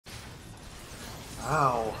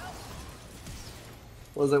Ow.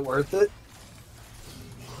 Was it worth it?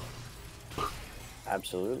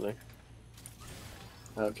 Absolutely.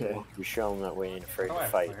 Okay, We show them that we ain't afraid How to do I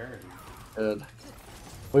fight. flare you? good.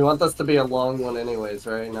 We want this to be a long one anyways,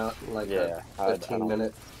 right? Not like Yeah, a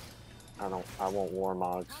 15-minute. I want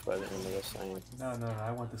warmogs by the end of this thing. No,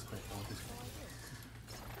 I want this quick. I want this quick.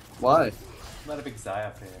 Why? I'm not a big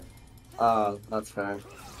Zaya fan. That's fair.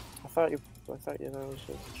 I thought you know it was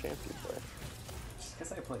a champion player. Just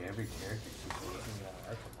because I play every character, people doesn't mean I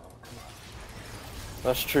like them all. Come on.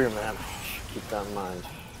 That's true, man. Keep that in mind.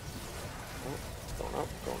 Oh, going up,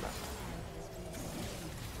 going up.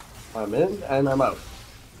 I'm in and I'm out.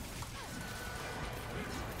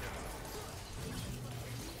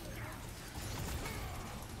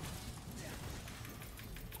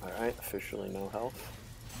 Alright, officially no health.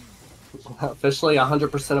 Officially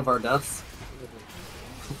 100% of our deaths.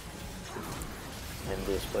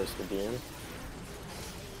 Envious place to be in.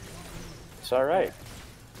 It's alright.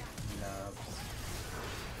 No.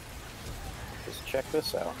 Just check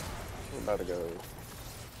this out. We're about to go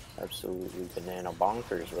absolutely banana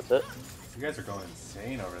bonkers with it. You guys are going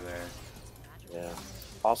insane over there. Yeah.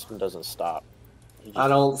 Austin doesn't stop. I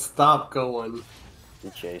don't stop going. He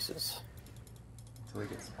chases. Until he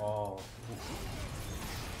gets all...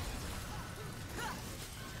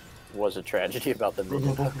 Was a tragedy about the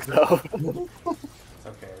minion hook, though. It's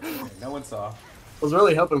okay. No one saw. I was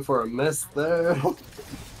really hoping for a miss there. Nah,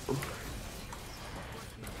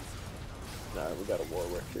 we got a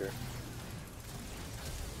Warwick here.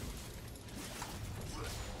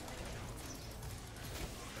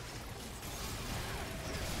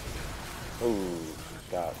 Ooh,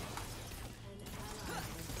 got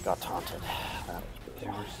taunted. That was pretty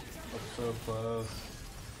hard. So close.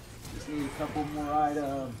 Just need a couple more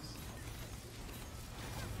items.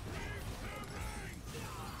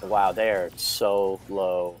 Wow, they're so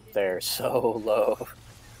low. They're so low.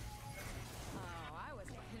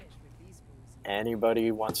 Anybody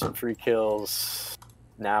wants some free kills?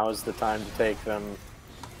 Now is the time to take them.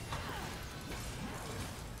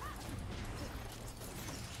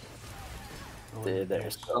 Dude,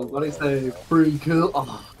 there's Somebody say free kill.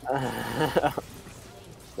 Oh.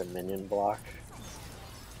 The minion block.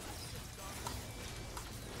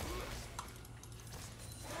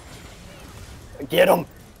 Get him!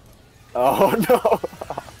 Oh no!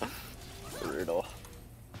 Brutal.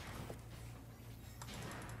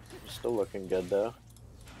 Still looking good though.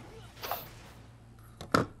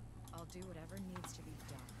 I'll do whatever needs to be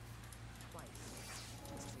done. Twice,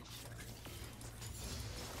 just to be sure.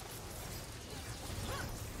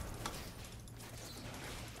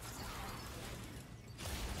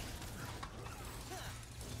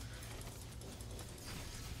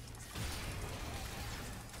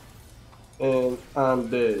 And I'm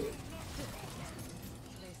dead.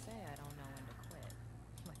 They say I don't know when to quit.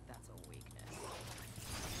 Like that's a weakness.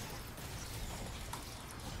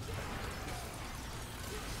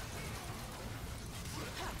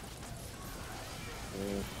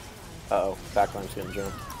 Uh-oh, backline's gonna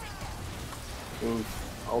jump.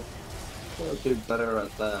 I'll do better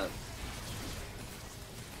at that.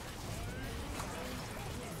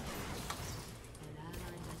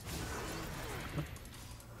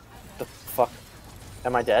 The fuck?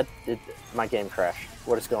 Am I dead? Did my game crash?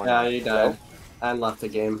 What is going on? Yeah, you died. And left the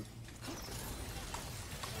game.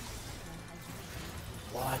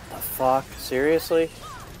 What the fuck? Seriously?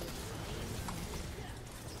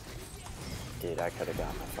 Dude, I could have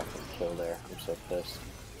gotten a fucking kill there. I'm so pissed.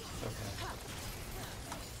 Okay.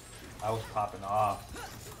 I was popping off.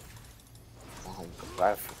 Oh,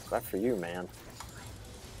 glad for you, man.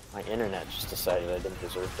 My internet just decided I didn't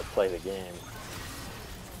deserve to play the game.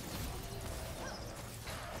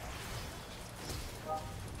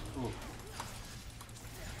 Ooh.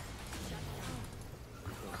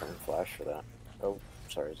 Couldn't flash for that. Oh,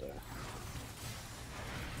 sorry, Zaya.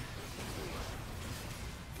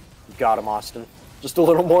 Got him, Austin. Just a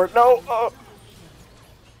little more. No! Oh.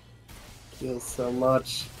 Feels so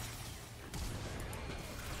much.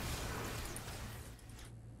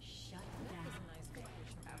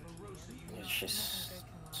 It's just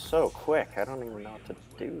so quick. I don't even know what to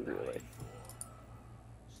do, really.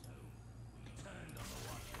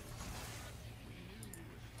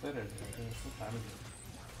 What time is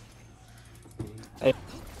it? Hey,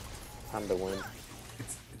 Time to win.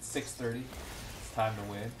 It's 6:30. It's time to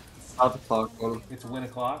win. stop the clock one. It's win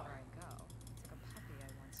o'clock. Where I go. It's like a puppy I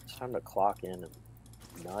once It's time to clock in and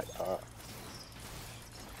nut up.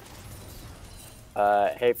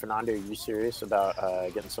 Hey, Fernando, are you serious about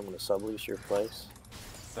getting someone to sublease your place?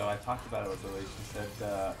 So I talked about it with Lily. She said,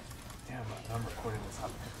 damn, I'm recording this. I'll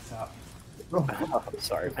cut this out. Oh,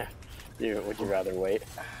 sorry, man. Would you rather wait?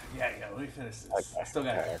 Yeah, let me finish this. Okay. I still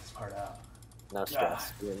gotta get this part out. No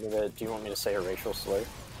stress. Do you want me to say a racial slur?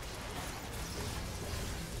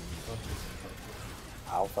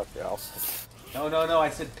 I'll fuck you else. No, I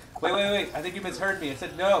said, wait. I think you misheard me. I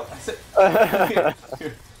said no. I said,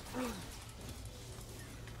 here.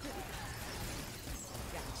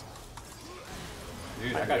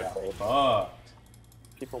 Dude, I got fucked.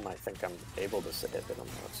 People might think I'm able to say it, but I'm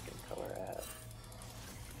not skin color I have.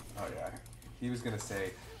 Oh yeah. He was gonna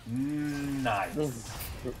say, nice.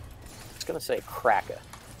 It's gonna say cracker.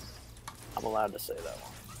 I'm allowed to say that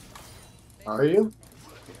one. Are you?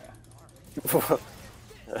 Yeah.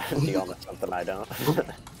 Do you almost something I don't? Seems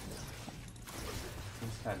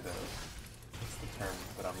kind of, what's the term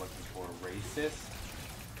that I'm looking for? Racist?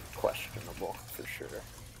 Questionable, for sure.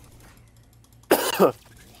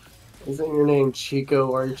 Isn't your name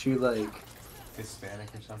Chico? Aren't you like Hispanic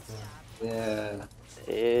or something? Yeah.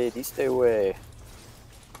 Hey, you stay away.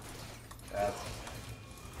 That's,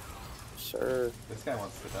 Sir. this guy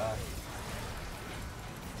wants to die.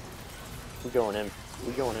 We going in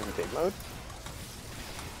big mode?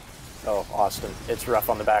 Oh, Austin. It's rough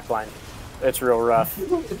on the back line. It's real rough.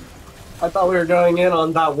 I thought we were going in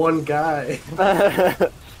on that one guy.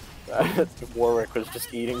 Warwick was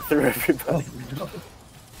just eating through everybody.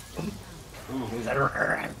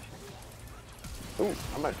 Ooh,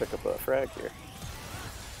 I might pick up a frag here.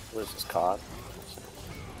 What is this, COD?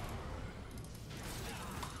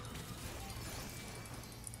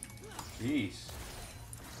 Jeez.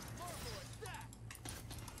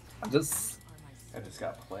 I just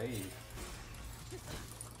got played.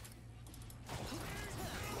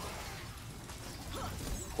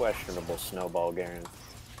 Questionable snowball, Garen.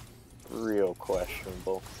 Real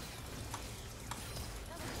questionable.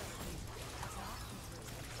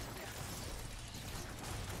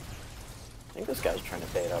 I think this guy's trying to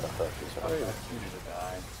bait out a hook. Oh, yeah, you need to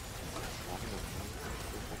die.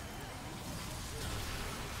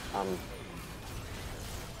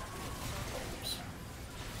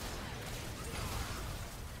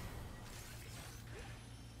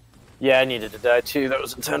 Yeah, I needed to die too. That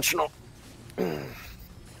was intentional. The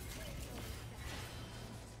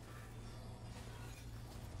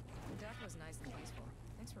deck was nice and peaceful.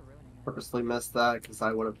 Thanks for ruining it. purposely missed that because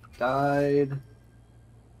I would have died.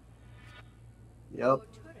 Yep.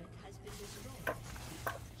 So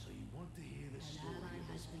you want to hear the story of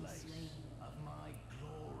this place, of my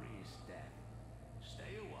glorious death?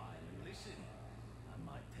 Stay a while and listen. I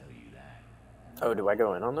might tell you that. Oh, do I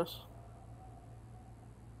go in on this?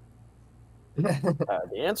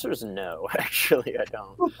 The answer is no. Actually, I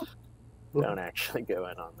don't. Don't actually go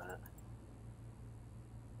in on that.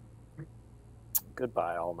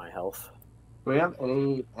 Goodbye, all my health. Do we have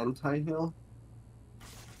any anti-heal?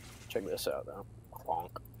 Check this out, though.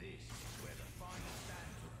 Clonk. This is where the final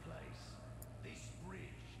stand took place. This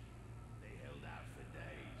bridge. They held out for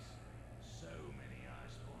days. So many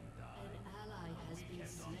Iceborn died. An ally has We been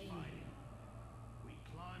kept on slain. fighting. We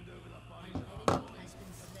climbed over the bodies An of our enemy colleagues has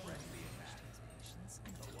been to slain. press the attack.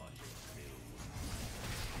 To watch it kill.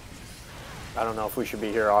 I don't know if we should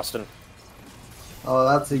be here, Austin. Oh,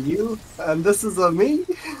 that's a you? And this is a me?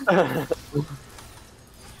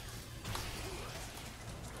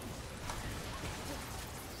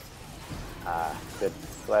 Good.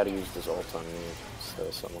 Glad he used his ult on me instead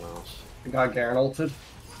of someone else. I got Garen ulted.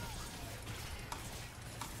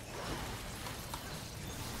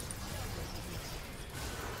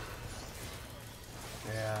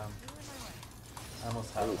 Yeah. I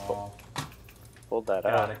almost had them Ooh, all. Hold that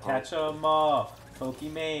Gotta out. catch them all.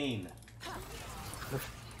 Pokimane.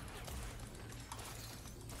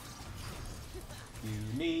 You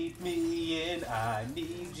need me and I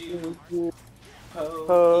need you.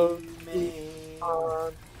 Pokimane.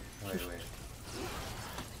 Wait.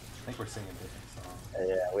 I think we're singing different songs.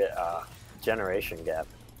 Yeah, we generation gap,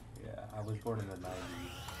 Yeah, I was born in the 90s.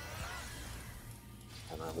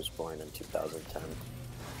 and I was born in 2010.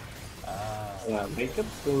 Yeah,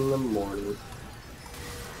 makeup's in the morning.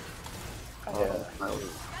 Yeah, I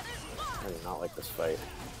do not like this fight.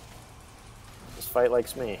 This fight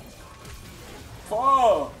likes me.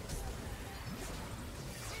 Fuck!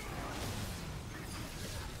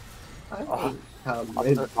 I hate how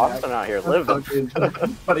mid Austin out here living.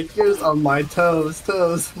 but it gears on my toes.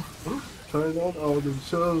 Turn on all the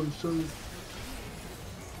shows.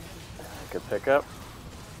 Good pickup.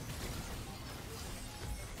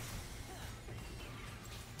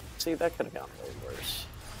 See, that could have gone way worse.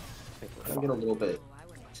 I think we're I get a fine. little bit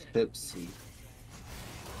tipsy.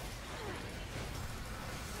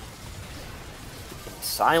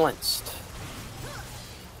 Silenced.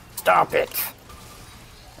 Stop it!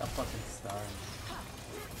 Got fucking stunned.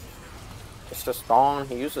 Just a stong.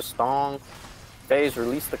 He used a stong. Phase,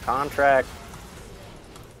 release the contract.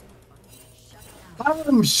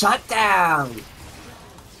 Shut down!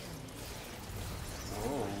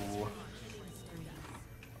 Whoa.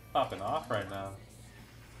 Popping off right now.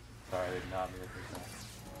 Sorry, I did not mean to do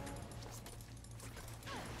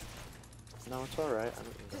that. No, it's alright. I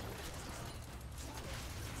don't need that.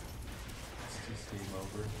 It's just game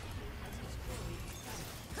over.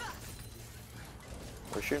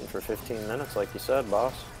 We're shooting for 15 minutes, like you said,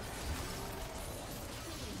 boss.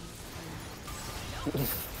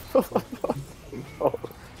 Oh.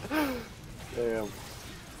 Damn.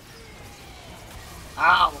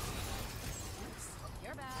 Ow!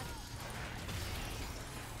 You're bad.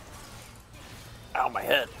 Ow, my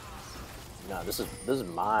head. No, this is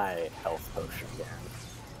my health potion, Garen.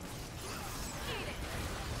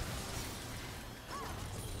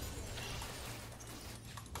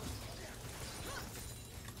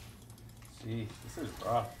 Gee, this is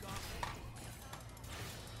rough.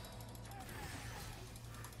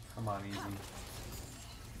 Come on, easy.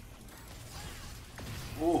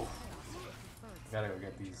 Ooh. Gotta go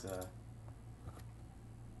get these,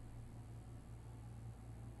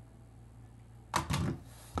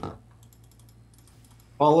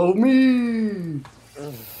 Follow me!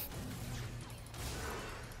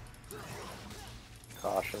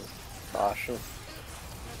 Caution. Caution.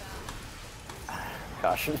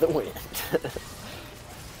 Caution the wind.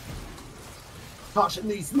 Caution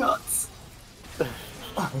these nuts!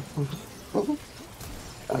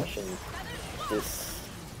 Caution this.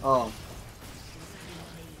 Oh.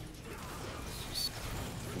 Just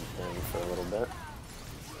contend for a little bit.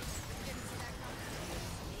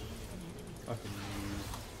 fucking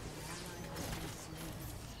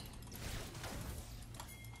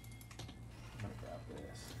I'm gonna grab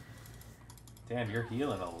this. Damn, you're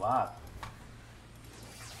healing a lot.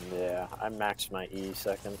 Yeah, I maxed my E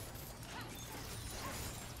second.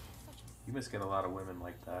 You must get a lot of women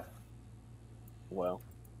like that. Well,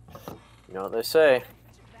 you know what they say.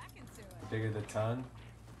 The bigger the ton,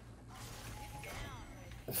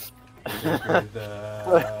 the bigger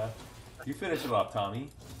the... You finish it off, Tommy.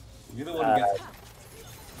 You're the one who gets...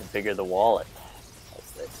 The bigger the wallet,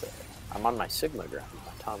 as they say. I'm on my Sigma ground,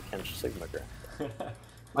 my Tom Kench Sigma ground.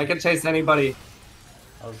 I can chase anybody.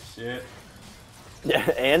 Oh shit. Yeah,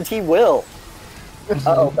 and he will.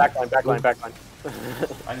 Uh-oh, backline, backline, backline.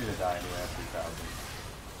 I need to die anyway after 3,000.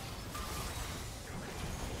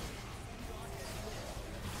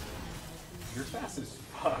 You're fast as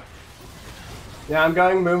fuck. Yeah, I'm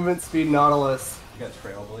going movement speed Nautilus. You got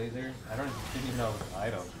Trailblazer? I don't even know if it's an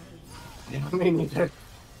item. Yeah, me neither.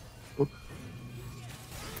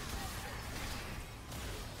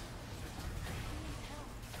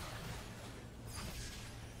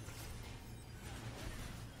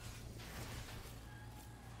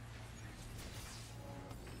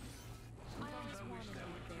 I always wanted to be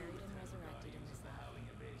buried and resurrected in this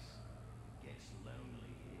life. Gets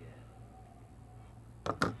lonely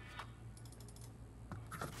here.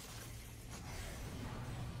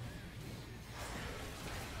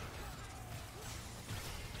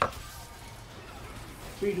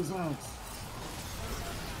 Speed is out.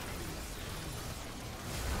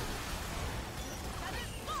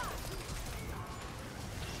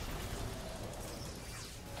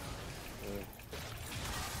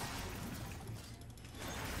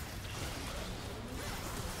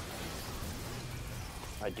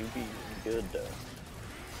 I do be good though.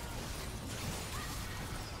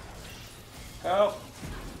 Help!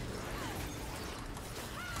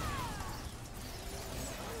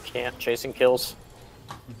 Can't. Chasing kills.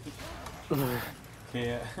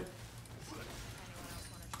 Can't.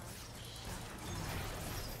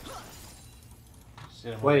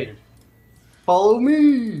 Shit, I'm Wait. weird. Follow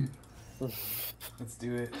me! Let's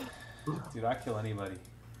do it. Dude, I kill anybody.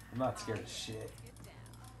 I'm not scared of shit.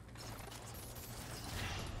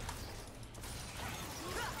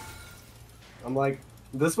 I'm like,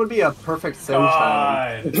 this would be a perfect sim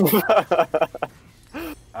challenge. God!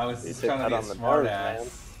 I was You just took trying to that be a on the smart nose, ass. man.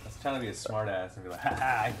 I was trying to be a smart ass and be like,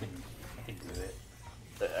 haha, I can do it.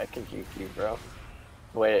 I can juke you, bro.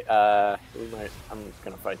 Wait, we might. I'm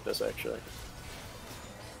gonna fight this actually.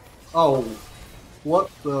 Oh,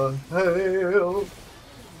 what the hell?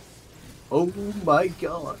 Oh my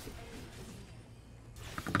god.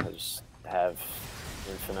 I just have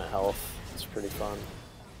infinite health. It's pretty fun.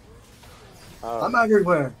 Oh, I'm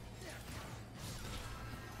everywhere.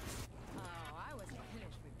 Oh, I wasn't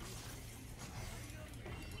finished with these.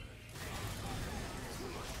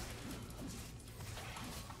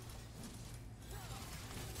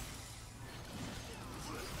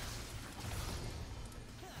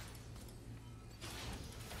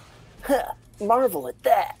 Marvel at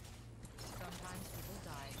that. Sometimes people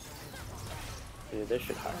die for good cause. Dude, they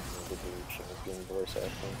should hire me to do champion voice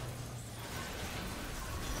acting.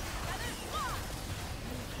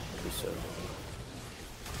 That'd be so good.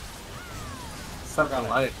 Something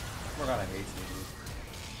like. Morgana hates me, dude.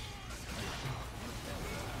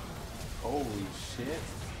 Holy shit.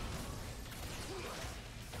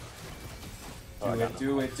 Oh,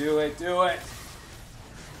 Do it.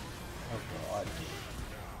 Oh god.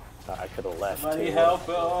 I could have left. Somebody too. help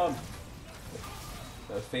him!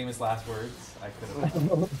 Those famous last words. I could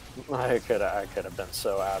have. I could have been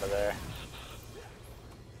so out of there.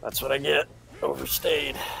 That's what I get.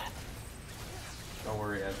 Overstayed. Don't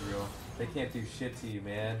worry, Ezreal. They can't do shit to you,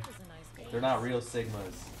 man. This is a nice game. They're not real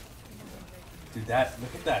Sigmas. Dude,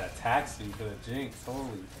 look at that attack speed for the Jinx. Holy.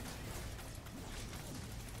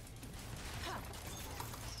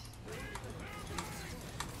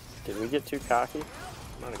 Did we get too cocky?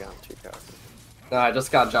 Might have gotten too cocky. No, I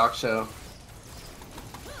just got Jock Show.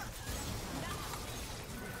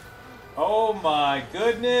 Oh my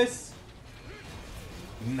goodness!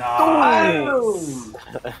 Nice!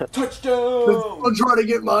 Touchdown! I'm trying to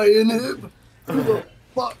get my inhib. Who the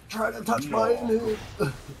fuck trying to touch my inhib?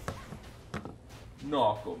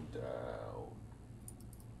 Knock him down.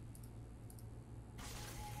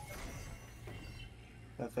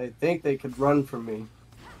 If they think they could run from me.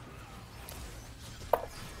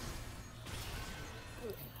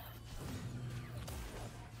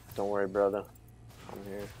 Don't worry, brother. I'm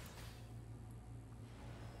here.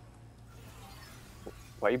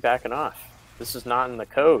 Why are you backing off? This is not in the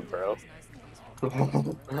code, bro.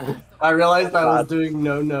 I realized I was doing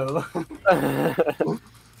no.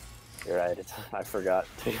 You're right. I forgot.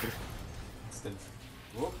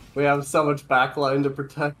 Whoop, We have so much backline to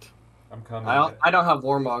protect. I'm coming. I don't have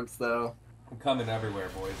Warmogs though. I'm coming everywhere,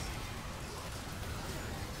 boys.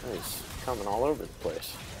 He's coming all over the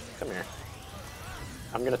place. Come here.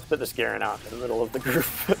 I'm gonna spit this Garen out in the middle of the group.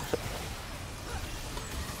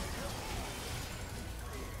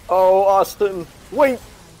 Oh, Austin! Wait!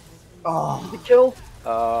 Oh, Did it kill?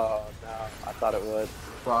 Oh, no. I thought it would.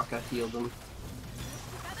 Rocka healed him.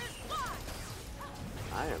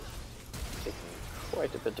 I am taking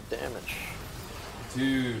quite a bit of damage.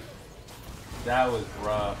 Dude, that was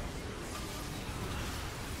rough.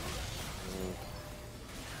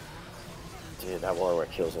 Dude, that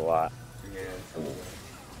Warwick kills a lot. Yeah, it's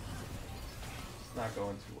not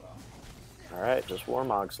going too well. Alright, just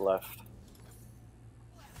Warmogs left.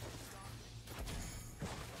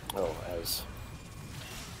 Oh, as.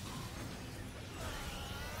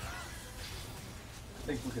 I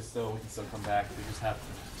think we can still come back. We just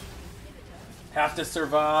have to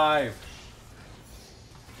survive.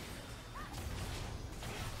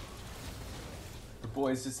 The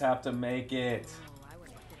boys just have to make it. Oh, I would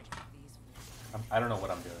have finished these. I don't know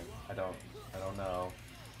what I'm doing. I don't know.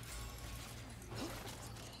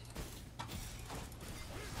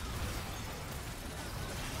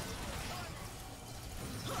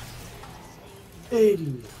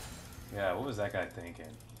 80. Yeah, what was that guy thinking?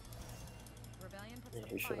 Rebellion puts Yeah, the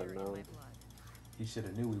he should fire have in my known. blood. He should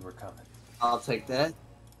have knew we were coming. I'll take that.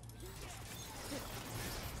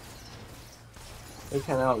 They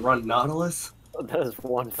can outrun Nautilus. That is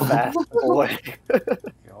one fast boy.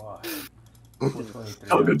 God.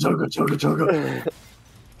 Chugga, chugga, chugga, chugga.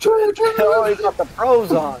 Oh, he got the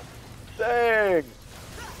pros on. Dang.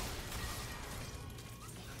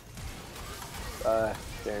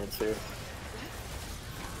 Garen's here.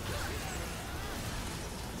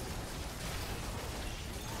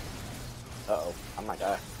 Uh-oh, I might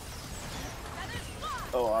die.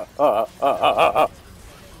 Oh,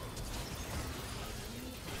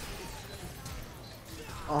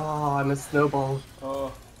 Oh, I'm a snowball.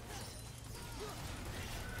 Oh.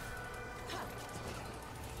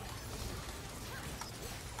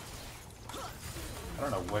 I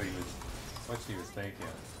don't know what she was thinking.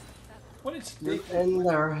 What did she You're think? in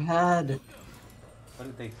their head. What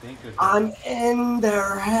did they think of I'm in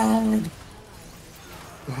their head.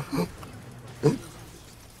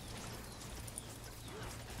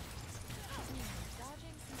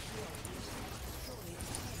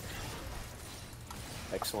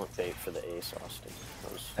 excellent bait for the ace, Austin.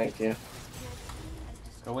 That was... Thank you.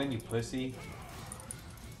 Go in, you pussy.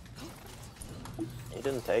 He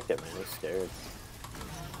didn't take it, man. He's scared.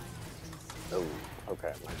 Oh,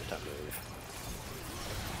 okay. Might be time to leave.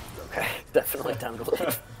 Okay, definitely time to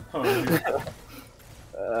leave.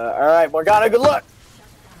 Alright, Morgana, good luck!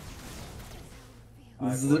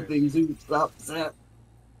 Zipping zoop zap zap.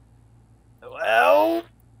 Well,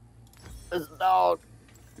 this dog.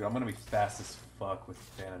 Dude, I'm gonna be fast as fuck with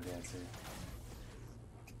Phantom Dancer.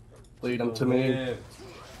 Lead him to me.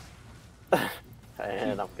 Live.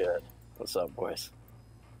 And I'm good. What's up, boys?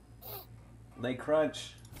 Late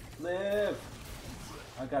crunch. Live.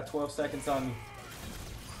 I got 12 seconds on me.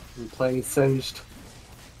 I'm playing Singed.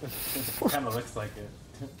 Kind of looks like it.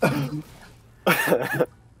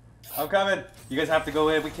 I'm coming. You guys have to go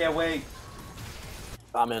in. We can't wait.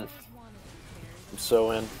 I'm in. I'm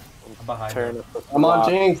so in. I'm behind Tearing you. up the I'm on block.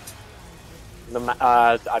 Jinx.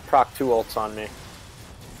 I proc 2 ults on me.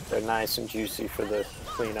 They're nice and juicy for the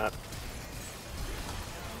cleanup.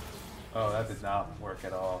 Oh, that did not work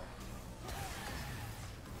at all.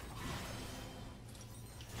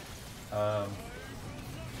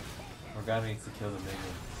 Morgana needs to kill the minion.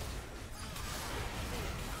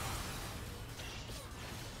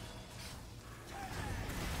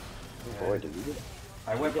 Boy, did we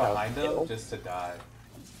I went Yeah, behind him kill. just to die.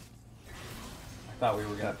 I thought we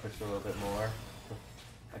were gonna push a little bit more.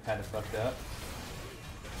 I kind of fucked up.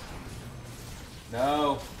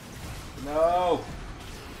 No! No!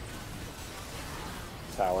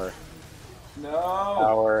 Tower. No!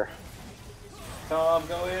 Tower. Tom,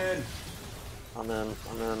 go in! I'm in.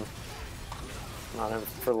 I'm in. Not in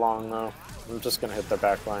for long though. I'm just gonna hit their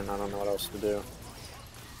back line. I don't know what else to do.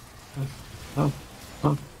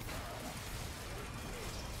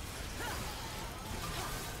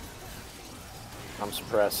 I'm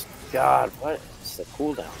suppressed. God, what is the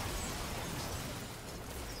cooldown?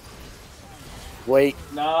 Wait.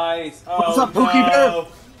 Nice! Oh, What's up, Pookie no!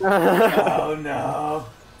 Oh no!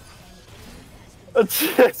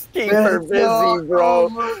 Just keep her busy, No, bro.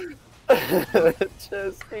 oh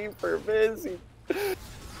Just keep her busy.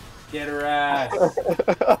 Get her ass!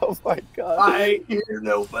 Oh my god. I ain't hear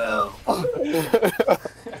no bell.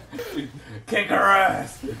 Kick her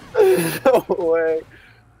ass! No way.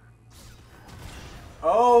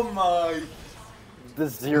 Oh my! The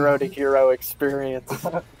 0 to hero experience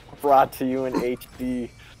brought to you in HD.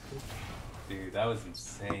 Dude, that was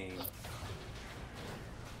insane.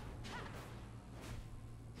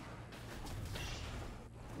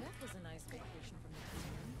 That was a nice vacation from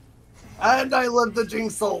the And I love the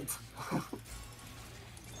Jinx ult.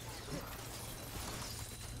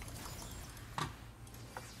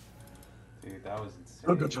 Dude, that was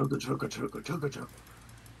insane. Chugga chugga chugga chugga chugga chugga.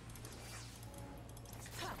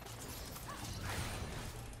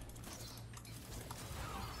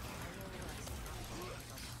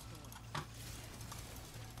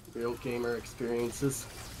 Real gamer experiences.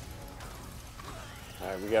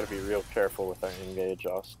 Alright, we gotta be real careful with our engage,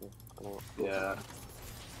 Austin. I don't... Yeah.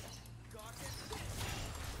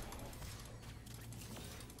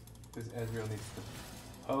 This Ezreal needs to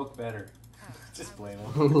poke better. Just blame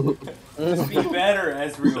him. Just be better,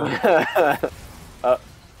 Ezreal. Oh,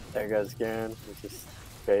 there goes Garen. He's just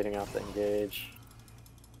baiting out the engage.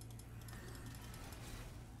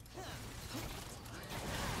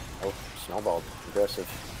 Oh, snowballed. Aggressive.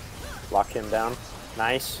 Lock him down.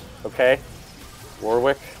 Nice. Okay.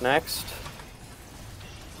 Warwick next.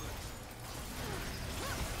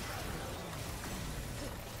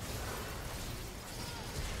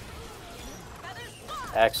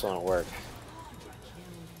 Excellent work.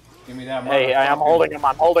 Give me that. Hey, I'm holding him.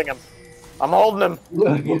 I'm holding him. I'm holding him.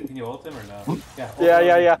 Can you ult him or no? Yeah. ult Yeah, him.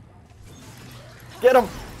 yeah, yeah. Get him.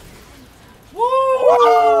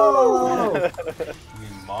 Whoa!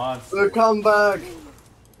 You monster. The comeback.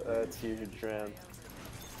 That's huge, man.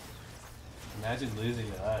 Imagine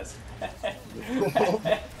losing to us.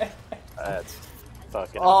 That's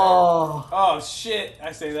fucking. Oh, Oh shit!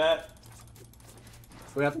 I say that.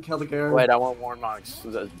 we have to kill the Garen. Wait, I want Warmogs.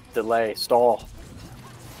 The delay, stall.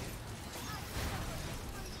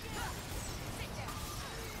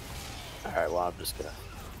 Alright, well, I'm just gonna.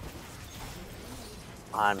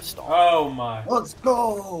 I'm stalling. Oh my. Let's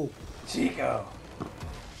go. Chico.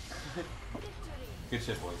 Good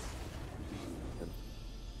shit, boys.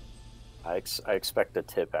 I expect a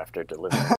tip after delivering.